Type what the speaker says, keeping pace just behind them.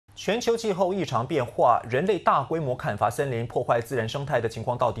全球气候异常变化，人类大规模砍伐森林，破坏自然生态的情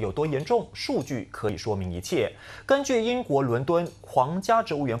况到底有多严重？数据可以说明一切。根据英国伦敦皇家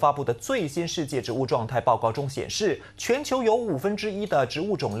植物园发布的最新世界植物状态报告中显示，全球有1/5的植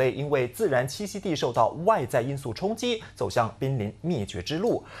物种类因为自然栖息地受到外在因素冲击，走向濒临灭绝之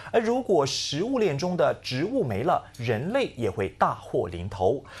路。而如果食物链中的植物没了，人类也会大祸临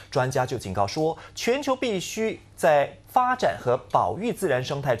头。专家就警告说，全球必须在发展和保育自然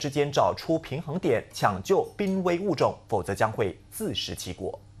生态之间找出平衡点，抢救濒危物种，否则将会自食其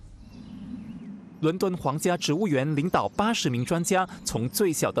果。伦敦皇家植物园领导80名专家，从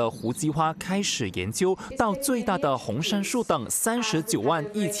最小的胡姬花开始研究，到最大的红杉树等39万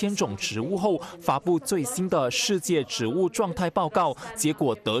1000种植物后，发布最新的世界植物状态报告，结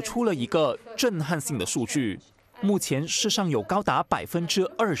果得出了一个震撼性的数据。目前世上有高达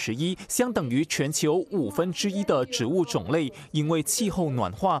21%，相等于全球1/5的植物种类，因为气候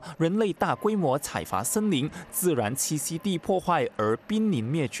暖化、人类大规模采伐森林、自然栖息地破坏而濒临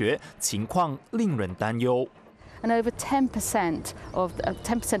灭绝，情况令人担忧。And over 10% of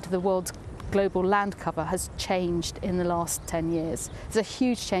the world's global land cover has changed in the last 10 years. There's a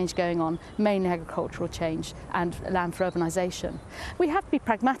huge change going on, mainly agricultural change and land for urbanisation. We have to be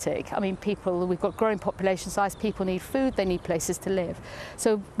pragmatic. I mean, we've got growing population size, people need food, they need places to live.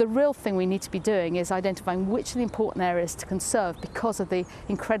 So the real thing we need to be doing is identifying which are the important areas to conserve because of the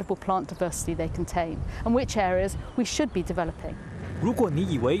incredible plant diversity they contain, and which areas we should be developing. 如果你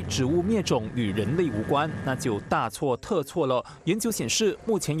以为植物灭种与人类无关，那就大错特错了。研究显示，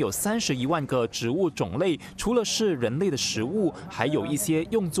目前有31万个植物种类，除了是人类的食物，还有一些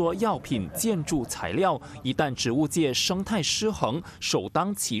用作药品、建筑材料。一旦植物界生态失衡，首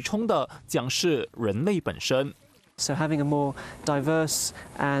当其冲的将是人类本身。So having a more diverse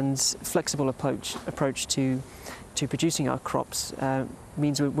and flexible approach to producing our crops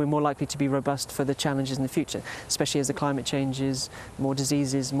means we're more likely to be robust for the challenges in the future, especially as the climate changes, more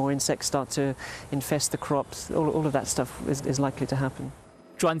diseases, more insects start to infest the crops. All of that stuff is likely to happen.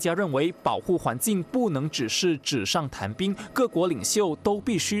 专家认为，保护环境不能只是纸上谈兵，各国领袖都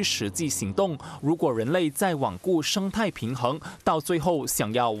必须实际行动。如果人类再罔顾生态平衡，到最后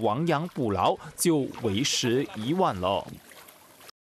想要亡羊补牢，就为时已晚了。